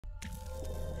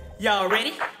Y'all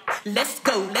ready? Let's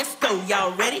go,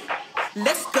 y'all ready?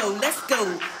 Let's go.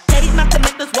 Hey, my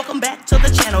connectors, welcome back to the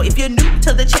channel. If you're new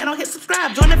to the channel, hit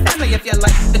subscribe, join the family. If you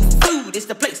like the food, it's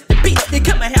the place to be. You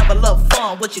come and have a little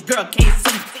fun, what your girl can't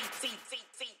see.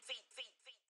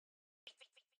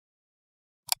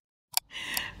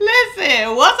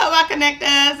 Listen, what's up, my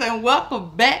connectors, and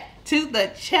welcome back to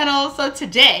the channel. So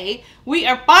today we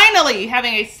are finally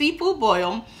having a seafood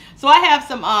boil. So I have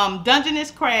some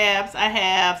Dungeness crabs, I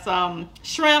have some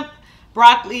shrimp,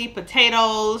 broccoli,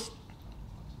 potatoes,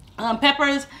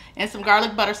 peppers, and some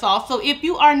garlic butter sauce. So if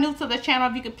you are new to the channel,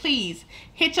 if you could please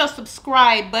hit your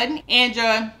subscribe button and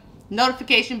your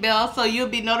notification bell so you'll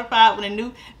be notified when a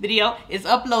new video is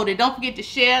uploaded. Don't forget to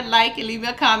share, like, and leave me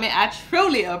a comment. I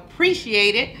truly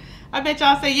appreciate it. I bet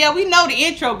y'all say, yeah, we know the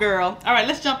intro, girl. All right,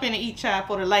 let's jump in and eat, child,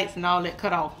 for the lights and all that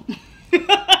cut off.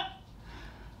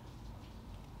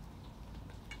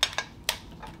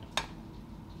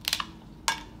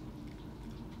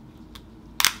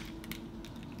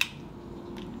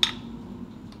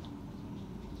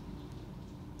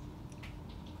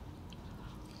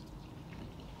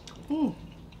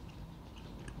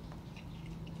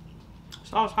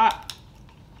 Sauce hot,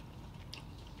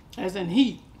 as in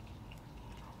heat.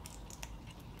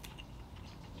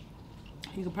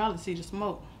 You can probably see the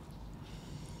smoke.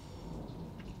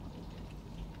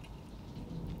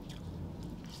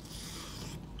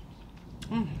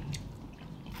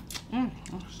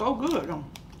 So good though.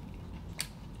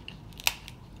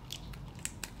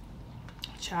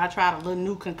 I tried a little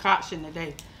new concoction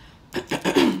today.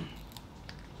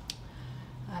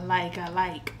 I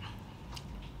like.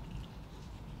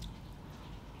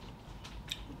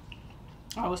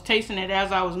 I was tasting it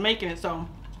as I was making it, so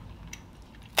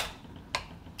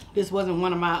this wasn't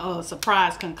one of my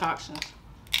surprise concoctions.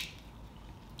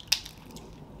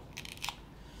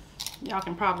 Y'all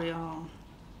can probably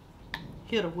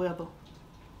hear the weather.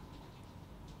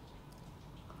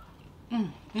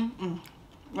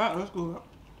 Right, that's good.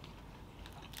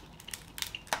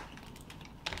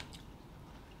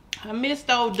 I missed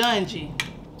old Dungy.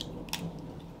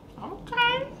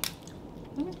 Okay.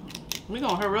 We're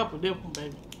gonna hurry up with this one,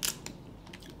 baby.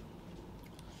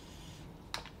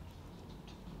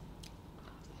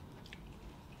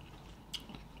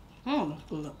 That's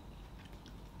good.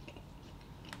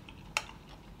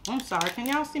 I'm sorry, can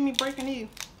y'all see me breaking these?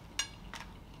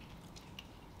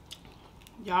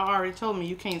 Y'all already told me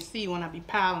you can't see when I be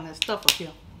piling that stuff up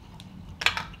here.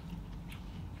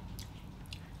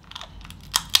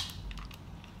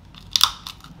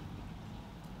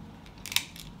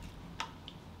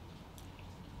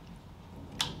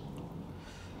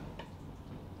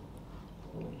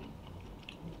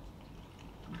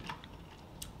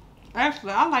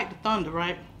 Actually, I like the thunder,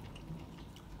 right?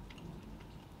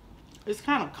 It's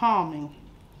kind of calming.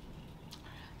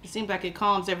 It seems like it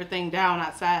calms everything down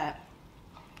outside.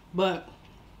 But,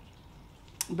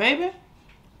 baby,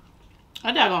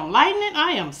 I doggone lightning,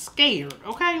 I am scared,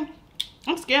 okay?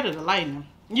 I'm scared of the lightning.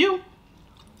 You?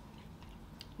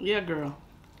 Yeah, girl.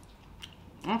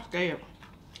 I'm scared.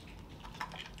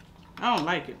 I don't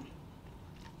like it.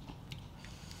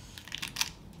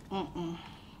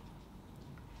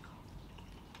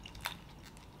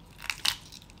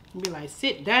 Be like,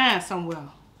 sit down somewhere.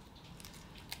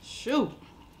 Shoot.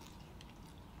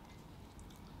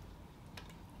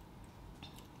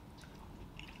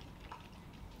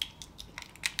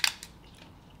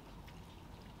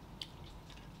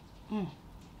 Oh,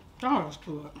 that's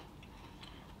good.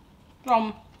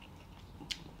 Hold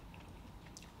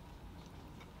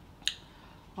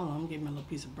on, I'm getting me a little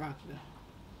piece of broccoli.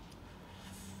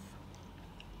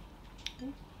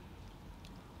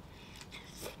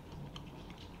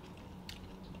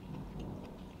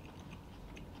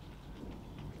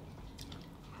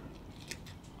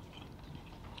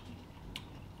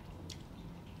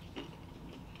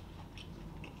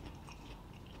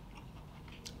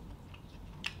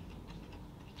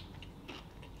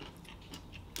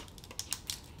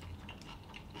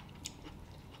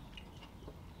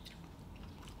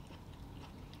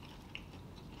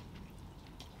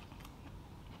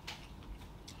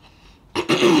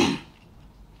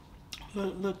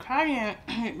 The cayenne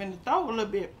hit me in the throat a little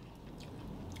bit.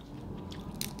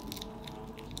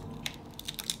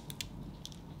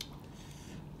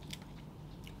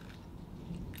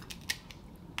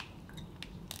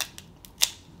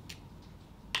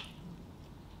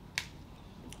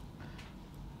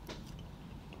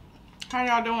 How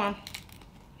y'all doing?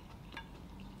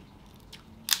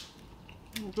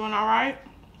 You doing all right?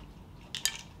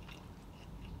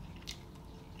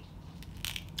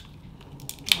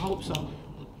 I hope so.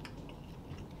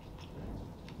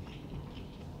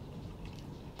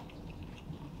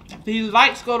 these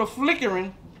lights go to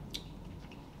flickering,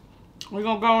 we're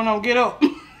gonna go on and get up.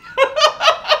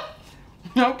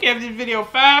 Don't care if this video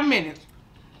 5 minutes.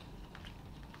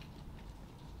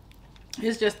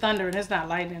 It's just thundering. It's not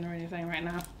lightning or anything right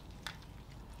now.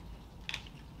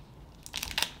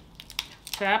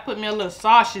 So I put me a little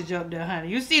sausage up there, honey.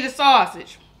 You see the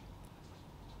sausage?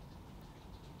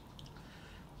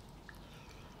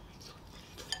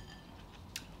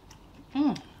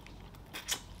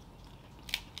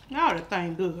 Now the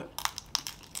thing good.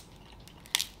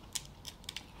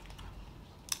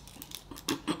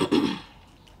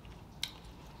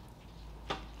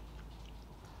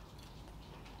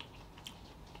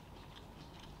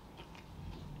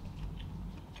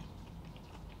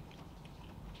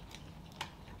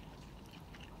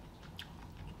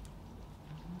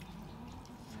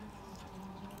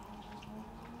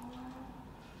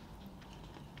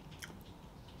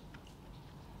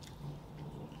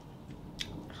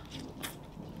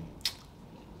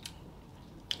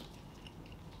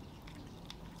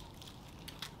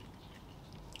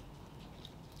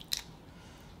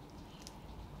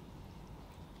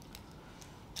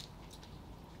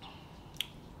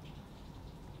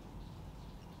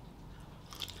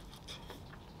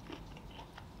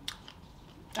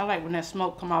 I like when that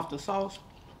smoke come off the sauce.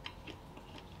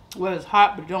 Well, it's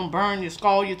hot, but don't burn your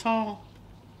scald your tongue.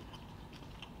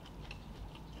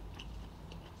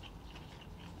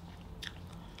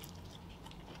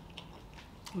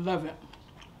 Love it.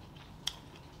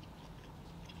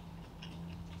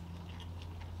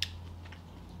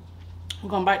 We're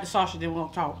gonna bite the sausage, then we're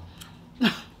gonna talk.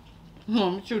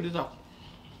 Let me chew this up.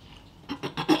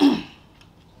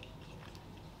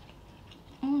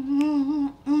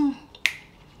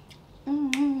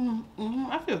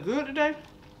 I feel good today.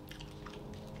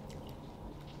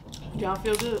 Y'all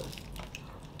feel good?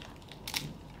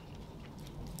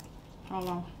 Hold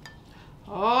on.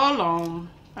 Hold on.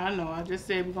 I know, I just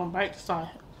said we're gonna bite the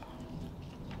sausage.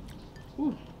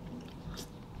 Ooh.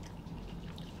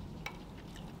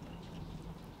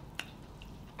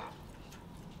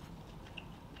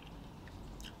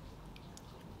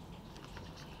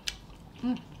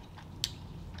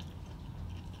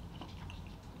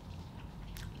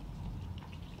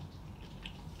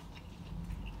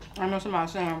 I know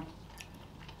somebody's saying,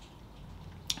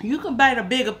 you can bite a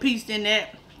bigger piece than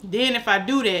that. Then if I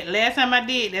do that, last time I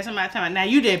did, that's somebody telling me, now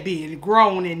you that big,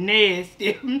 grown and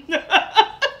nasty.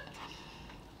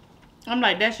 I'm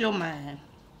like, that's your mind.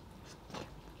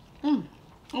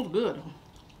 That's good.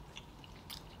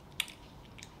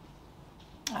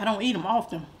 I don't eat them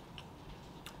often.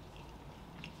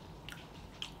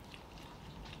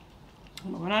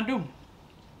 But when I do,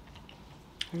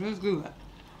 it is good.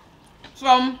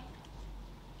 So,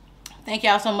 thank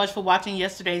y'all so much for watching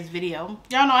yesterday's video.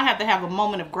 Y'all know I have to have a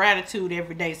moment of gratitude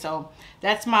every day. So,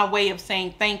 that's my way of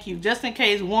saying thank you. Just in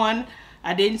case, one,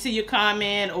 I didn't see your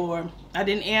comment, or I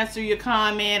didn't answer your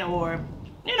comment, or,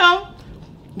 you know,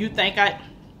 you think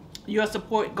your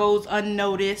support goes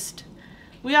unnoticed.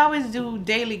 We always do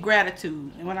daily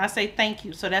gratitude. And when I say thank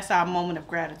you, so that's our moment of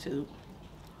gratitude.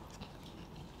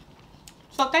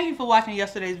 So, thank you for watching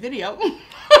yesterday's video.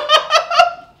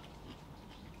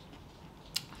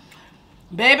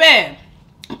 Baby,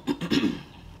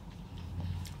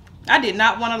 I did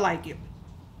not want to like it.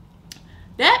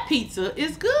 That pizza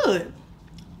is good.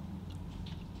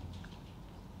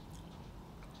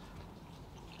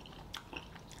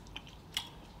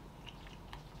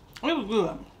 It was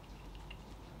good.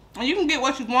 And you can get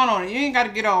what you want on it. You ain't got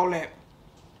to get all that.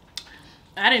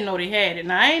 I didn't know they had it.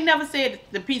 Now, I ain't never said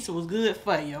the pizza was good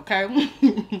for you, okay?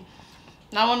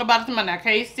 I want nobody to I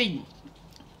can't see.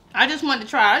 I just wanted to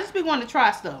try. I just be wanting to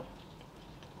try stuff.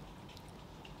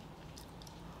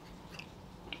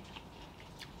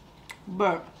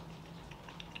 But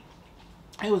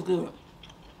it was good.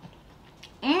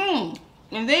 And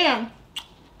then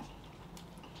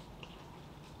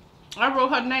I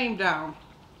wrote her name down.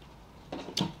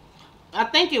 I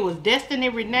think it was Destiny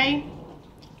Renee.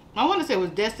 I want to say it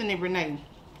was Destiny Renee.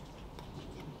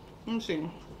 Let me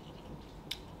see.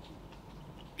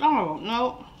 Oh,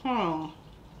 no. Hold on.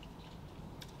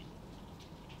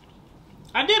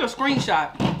 I did a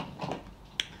screenshot.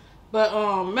 But,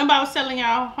 remember I was telling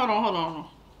y'all? Hold on.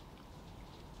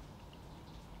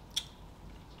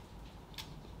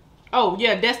 Oh,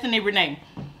 yeah, Destiny Renee.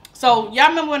 So, y'all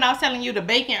remember when I was telling you the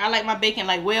bacon? I like my bacon,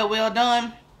 like, well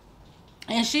done.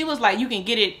 And she was like, you can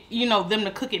get it, you know, them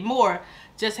to cook it more.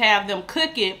 Just have them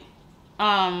cook it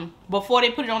before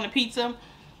they put it on the pizza.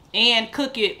 And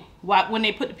cook it when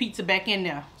they put the pizza back in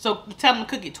there. So, tell them to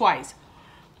cook it twice.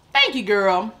 Thank you,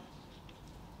 girl.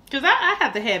 Because I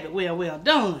have to have it well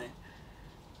done.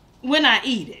 when I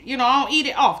eat it. You know, I don't eat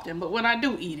it often, but when I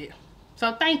do eat it.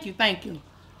 So thank you, thank you.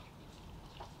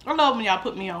 I love when y'all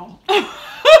put me on.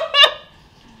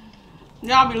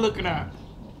 Y'all be looking at.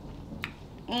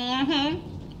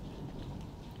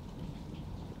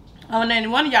 Oh, and then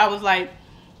one of y'all was like,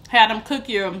 have them cook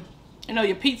your, you know,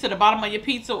 your pizza, the bottom of your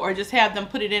pizza, or just have them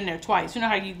put it in there twice. You know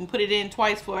how you can put it in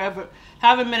twice forever,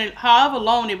 however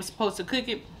long they were supposed to cook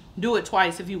it, do it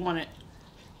twice if you want it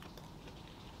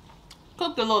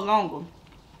cooked a little longer.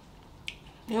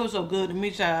 It was so good to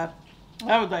me, child.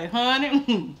 I was like,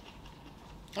 honey,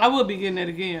 I will be getting it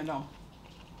again, though.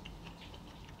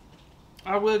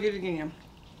 I will get it again.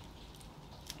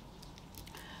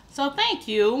 So thank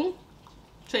you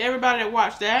to everybody that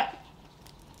watched that.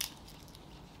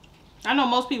 I know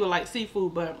most people like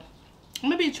seafood, but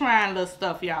I'm gonna be trying little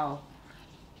stuff, y'all.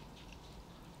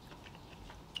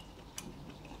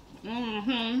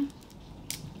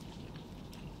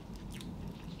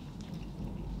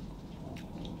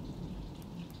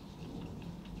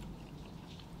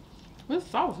 This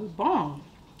sauce is bomb.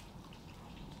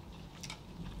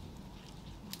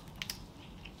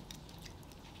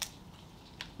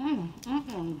 I'm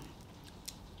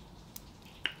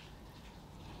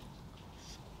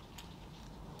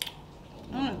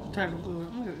gonna take a good.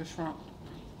 Let me get this shrimp.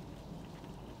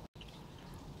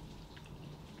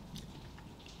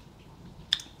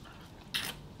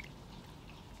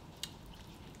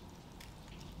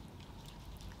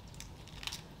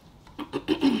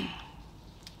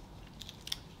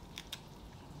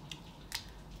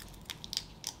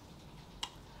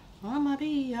 I'ma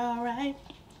be alright.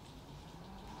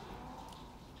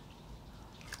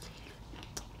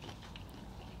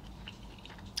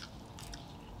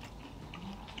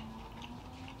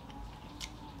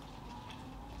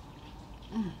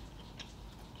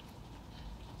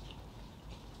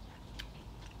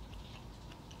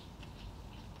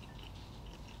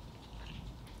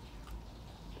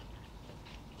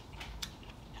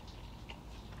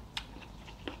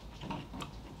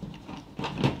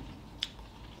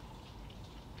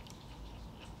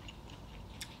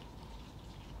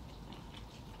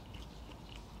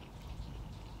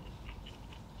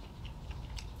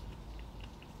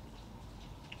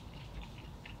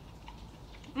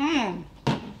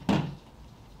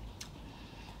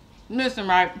 Listen,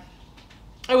 right?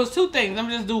 It was two things. I'm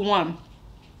just do one.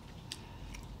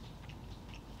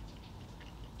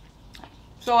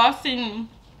 So I've seen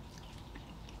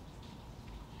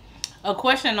a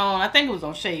question on, I think it was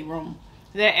on Shade Room,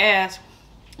 that asked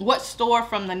what store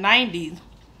from the 90s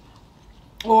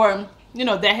or, you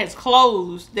know, that has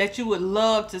closed that you would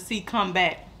love to see come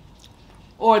back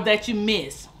or that you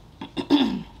miss.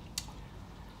 I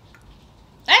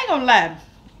ain't gonna lie.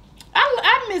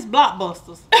 I miss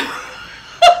Blockbusters.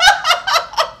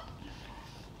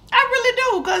 I really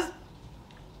do, because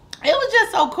it was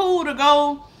just so cool to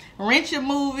go rent your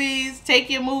movies, take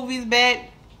your movies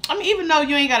back. I mean, even though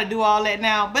you ain't got to do all that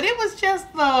now, but it was just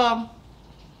it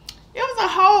was a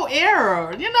whole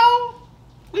era, you know.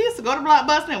 We used to go to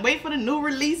Blockbuster and wait for the new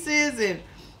releases and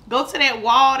go to that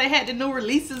wall that had the new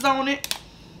releases on it.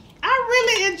 I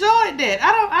really enjoyed that.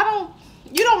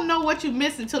 You don't know what you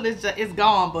miss until it's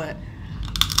gone, but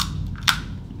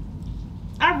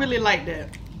I really like that.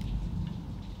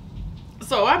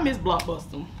 So I miss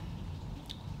Blockbuster.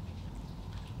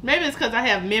 Maybe it's because I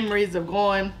have memories of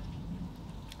going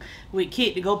with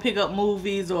Kit to go pick up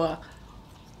movies, or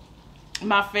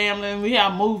my family, and we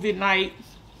have movie night.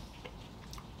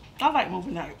 I like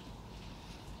movie night.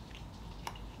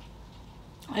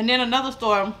 And then another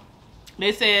store,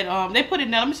 they said, they put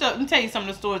in there, let me tell you some of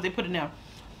the stores they put in there.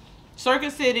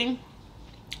 Circuit City,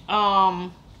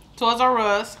 Toys R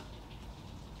Us,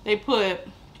 they put,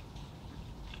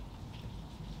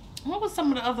 what was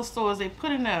some of the other stores they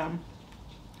put in there?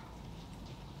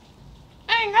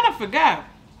 I ain't gonna forget.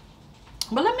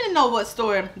 But let me know what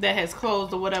store that has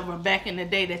closed or whatever back in the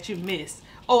day that you missed.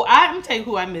 Oh, I'm gonna tell you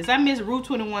who I miss. I miss Route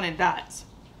 21 and Dots.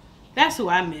 That's who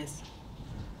I miss.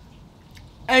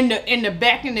 And in the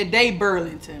back in the day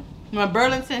Burlington. When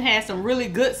Burlington had some really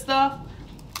good stuff,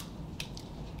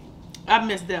 I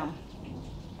miss them.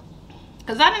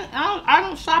 Cause I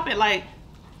don't shop at like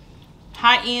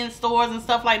high-end stores and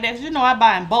stuff like that. Cause you know I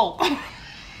buy in bulk.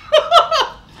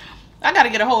 I gotta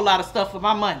get a whole lot of stuff for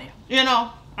my money. You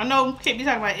know, I know Kate be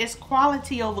talking about it's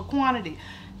quality over quantity.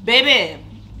 Baby,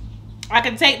 I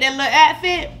can take that little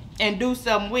outfit and do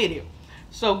something with it.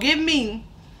 So give me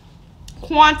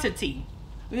quantity.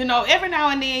 You know, every now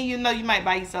and then, you know, you might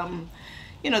buy something,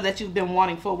 you know, that you've been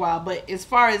wanting for a while. But as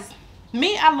far as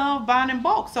me, I love buying in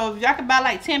bulk. So if y'all could buy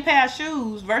like 10 pair of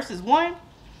shoes versus one,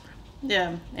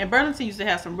 Yeah, and Burlington used to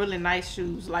have some really nice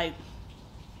shoes, like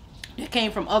that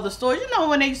came from other stores. You know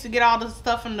when they used to get all the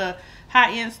stuff from the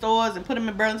high-end stores and put them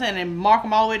in Burlington and mark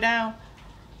them all the way down?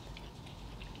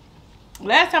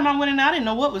 Last time I went in there, I didn't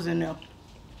know what was in there.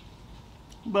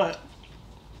 But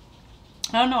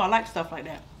I don't know, I like stuff like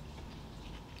that.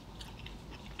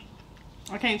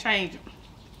 I can't change it.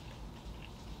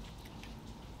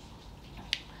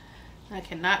 I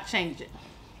cannot change it.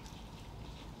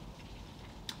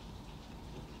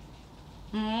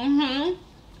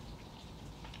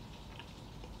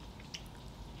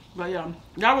 But yeah,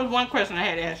 that was one question I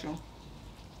had to ask you.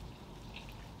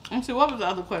 Let's see, what was the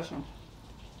other question?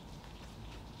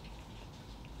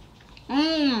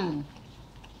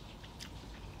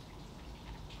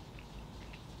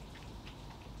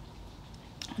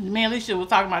 Man, Alicia was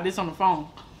talking about this on the phone.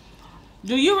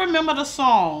 Do you remember the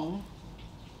song?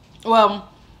 Well,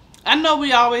 I know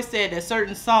we always said that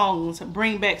certain songs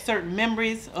bring back certain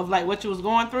memories of like what you was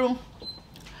going through.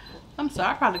 I'm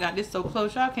sorry, I probably got this so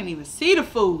close y'all can't even see the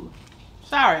food.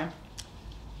 Sorry.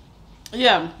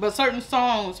 Yeah, but certain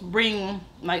songs bring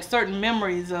like certain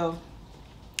memories of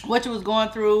what you was going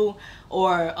through,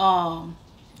 or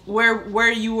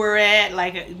where you were at,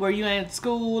 like were you in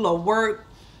school or work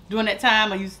during that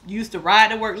time, or you used to ride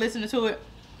to work listening to it.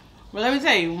 Well, let me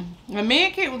tell you, when me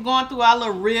and Kit was going through our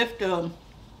little rift of,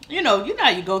 you know how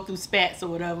you go through spats or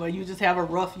whatever, or you just have a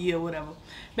rough year or whatever.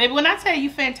 Baby, when I tell you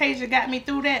Fantasia got me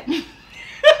through that,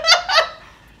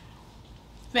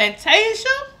 Fantasia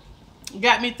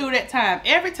got me through that time.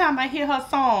 Every time I hear her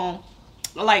song,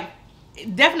 like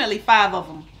definitely 5 of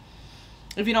them.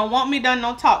 If you don't want me done,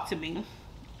 don't talk to me.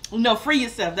 No, Free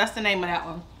Yourself. That's the name of that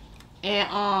one.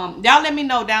 And y'all let me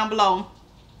know down below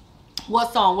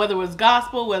what song, whether it was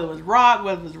gospel, whether it was rock,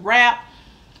 whether it was rap,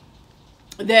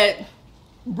 that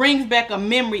brings back a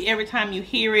memory every time you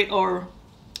hear it, or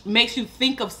makes you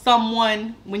think of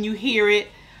someone when you hear it,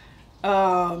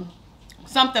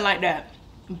 something like that.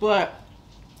 But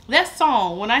that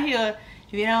song, when I hear,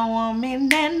 if you don't want me,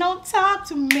 then don't talk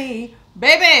to me,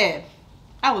 baby,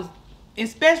 I was,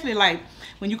 especially like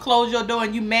when you close your door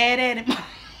and you mad at him,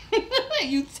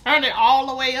 you turn it all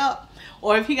the way up.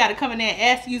 Or if he got to come in there and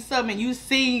ask you something and you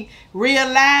sing real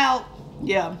loud.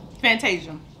 Yeah,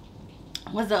 Fantasia.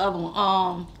 What's the other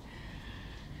one?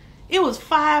 It was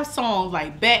 5 songs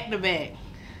like back to back.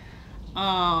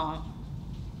 And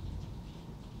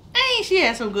she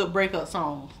had some good breakup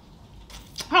songs.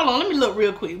 Hold on, let me look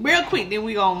real quick. Real quick, then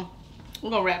we're gonna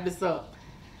wrap this up.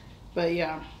 But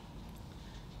yeah.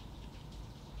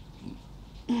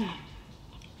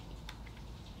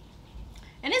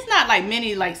 And it's not like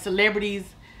many like celebrities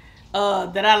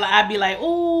that I'd be like,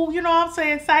 oh, you know, I'm so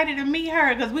excited to meet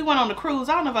her, because we went on the cruise.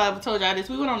 I don't know if I ever told y'all this.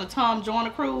 We went on the Tom Joyner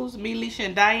cruise. Me, Alicia,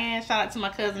 and Diane. Shout out to my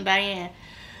cousin Diane.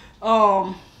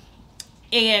 And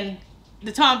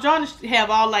the Tom Joyner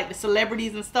have all like the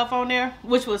celebrities and stuff on there,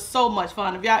 which was so much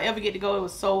fun. If y'all ever get to go, it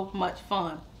was so much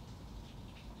fun.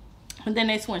 And then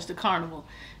they switched to Carnival.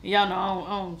 Y'all know I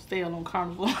don't sail on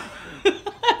Carnival.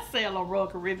 I sail on Royal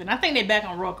Caribbean. I think they back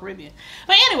on Royal Caribbean.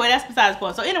 But anyway, that's besides the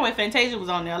point. So anyway, Fantasia was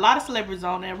on there. A lot of celebrities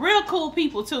on there. Real cool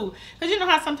people too. Because you know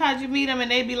how sometimes you meet them and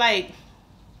they be like,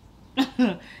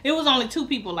 it was only 2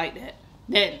 people like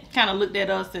that kind of looked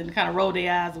at us and kind of rolled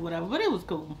their eyes or whatever. But it was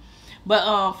cool.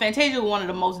 But Fantasia was one of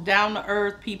the most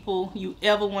down-to-earth people you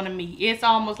ever want to meet. It's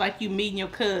almost like you meeting your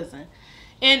cousin.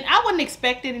 And I wouldn't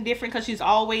expect any different, because she's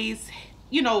always,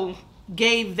 you know,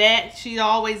 gave that. She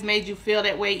always made you feel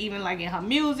that way, even like in her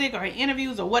music or her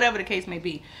interviews or whatever the case may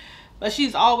be. But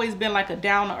she's always been like a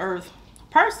down-to-earth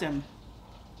person.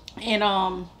 And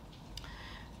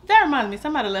that reminds me,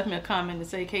 somebody left me a comment to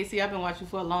say, Casey, I've been watching you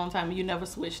for a long time and you never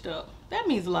switched up. That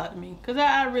means a lot to me, because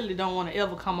I really don't want to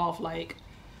ever come off like,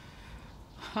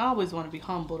 I always want to be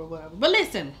humbled or whatever. But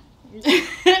listen,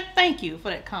 thank you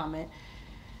for that comment.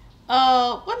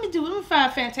 Let me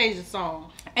find Fantasia's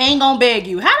song. Ain't Gonna Beg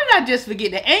You. How did I just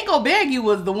forget that? Ain't Gonna Beg You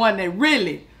was the one that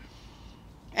really,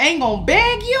 Ain't Gonna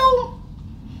Beg You.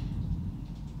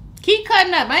 Keep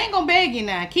cutting up. I ain't gonna beg you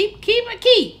now. Keep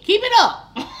it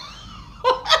up.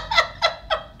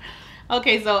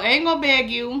 Okay, so Ain't Gonna Beg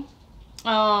You.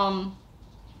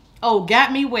 Oh,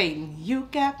 Got Me Waiting. You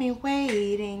got me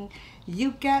waiting.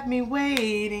 You got me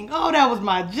waiting. Oh, that was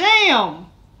my jam.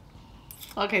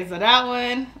 Okay, so that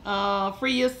one.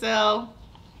 Free Yourself.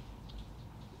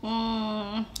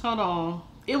 Hold on.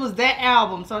 It was that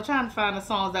album, so I'm trying to find the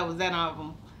songs that was that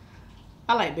album.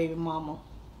 I like Baby Mama.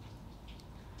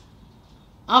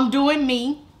 I'm Doing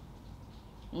Me.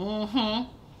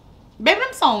 Baby,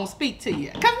 them songs speak to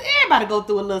you. Because everybody go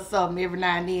through a little something every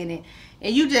now and then. And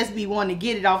and you just be wanting to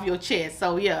get it off your chest.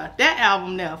 So yeah, that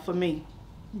album there for me,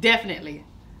 definitely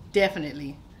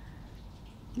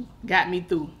got me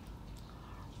through.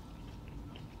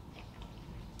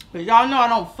 But y'all know I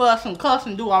don't fuss and cuss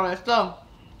and do all that stuff.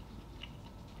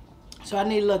 So I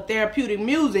need a little therapeutic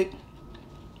music.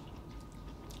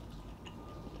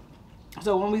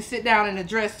 So when we sit down and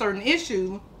address certain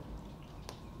issues,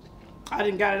 I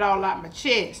done got it all out my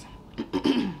chest.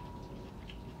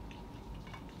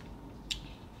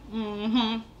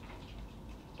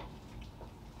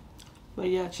 But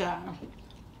yeah, child.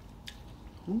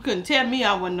 You couldn't tell me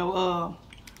I wasn't no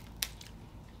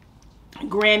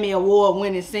Grammy Award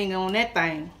winning singer on that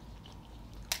thing.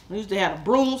 I used to have a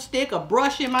broomstick, a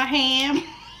brush in my hand.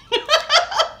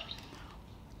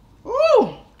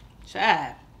 Ooh,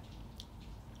 child.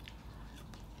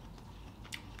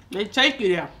 They take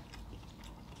you there.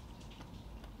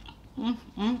 And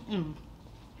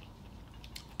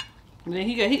then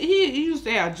he used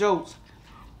to have jokes.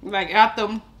 Like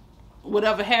after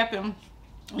whatever happened,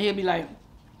 he'll be like,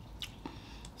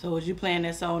 so was you playing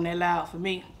that song that loud for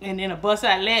me? And then a bust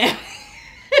out laugh.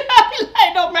 I'll be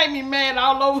like, don't make me mad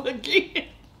all over again.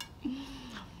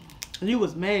 You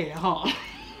was mad, huh?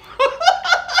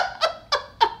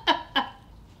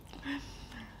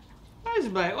 I was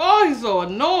like, oh, he's so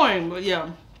annoying. But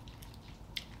yeah.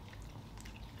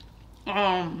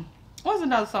 What's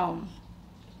another song?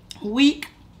 Weak.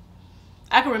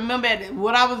 I can remember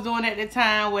what I was doing at the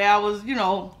time, where I was, you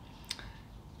know,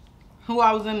 who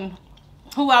I was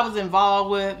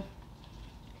involved with.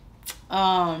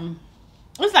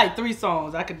 It's like 3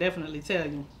 songs, I could definitely tell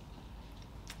you.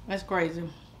 That's crazy.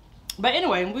 But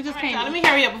anyway, we just came. Let me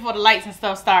hurry up before the lights and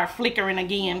stuff start flickering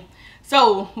again.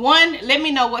 So, 1, let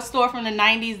me know what store from the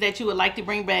 90s that you would like to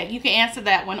bring back. You can answer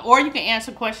that one, or you can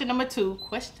answer question number 2,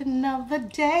 question of the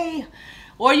day.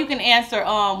 Or you can answer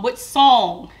which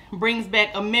song brings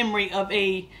back a memory of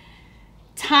a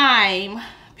time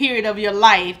period of your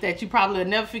life that you probably will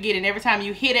never forget, and every time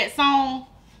you hear that song,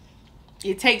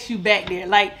 it takes you back there.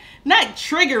 Like, not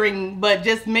triggering, but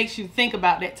just makes you think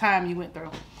about that time you went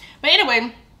through. But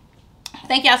anyway,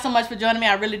 thank y'all so much for joining me.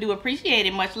 I really do appreciate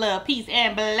it. Much love, peace,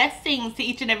 and blessings to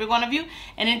each and every one of you.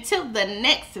 And until the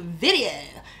next video,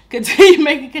 continue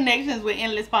making connections with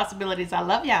endless possibilities. I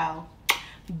love y'all.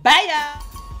 Bye, y'all.